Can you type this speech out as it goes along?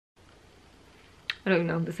I don't even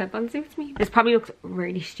know if this headband suits me. This probably looks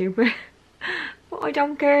really stupid, but I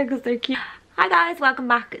don't care because they're cute. Hi guys, welcome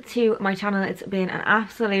back to my channel. It's been an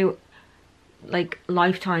absolute like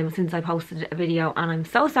lifetime since I posted a video, and I'm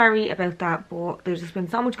so sorry about that, but there's just been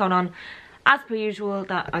so much going on as per usual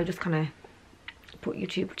that I just kind of put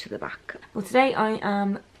YouTube to the back. Well, today I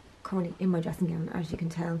am currently in my dressing gown, as you can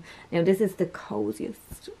tell. Now this is the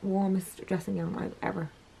coziest, warmest dressing gown I've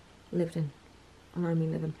ever lived in, and I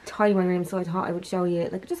mean living. Tidy my room, so I thought I would show you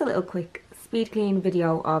like just a little quick speed clean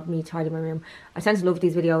video of me tidying my room. I tend to love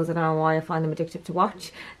these videos. I don't know why, I find them addictive to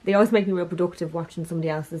watch. They always make me real productive watching somebody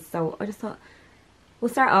else's, so I just thought we'll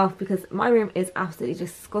start off because my room is absolutely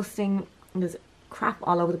disgusting. There's crap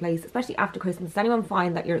all over the place, especially after Christmas. Does anyone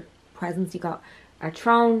find that your presents you got are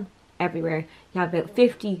thrown everywhere? You have about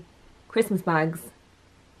 50 Christmas bags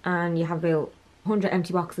and you have about 100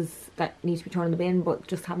 empty boxes that need to be thrown in the bin but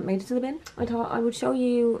just haven't made it to the bin. I thought I would show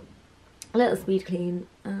you a little speed clean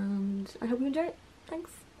and I hope you enjoy it.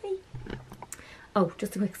 Thanks. Bye. Oh,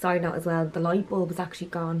 just a quick side note as well. The light bulb is actually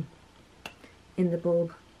gone in the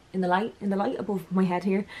bulb. In the light above my head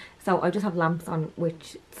here. So I just have lamps on,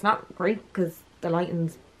 which it's not great because the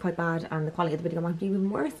lighting's quite bad and the quality of the video might be even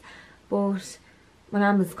worse. But my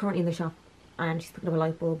mum is currently in the shop and she's picking up a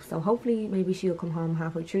light bulb, so hopefully maybe she'll come home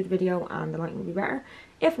halfway through the video and the lighting will be better.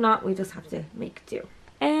 If not, we just have to make do.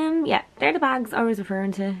 Yeah, they're the bags I was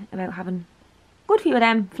referring to about having a good few of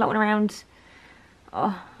them floating around.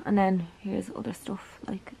 Oh, and then here's other stuff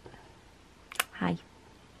like, hi,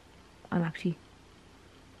 I'm actually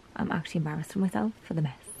embarrassed of myself for the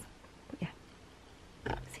mess. But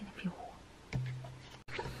yeah, seen a few.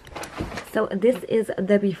 So this is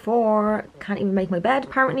the before. Can't even make my bed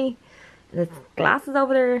apparently. There's glasses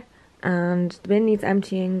over there and the bin needs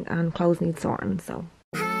emptying and clothes need sorting, so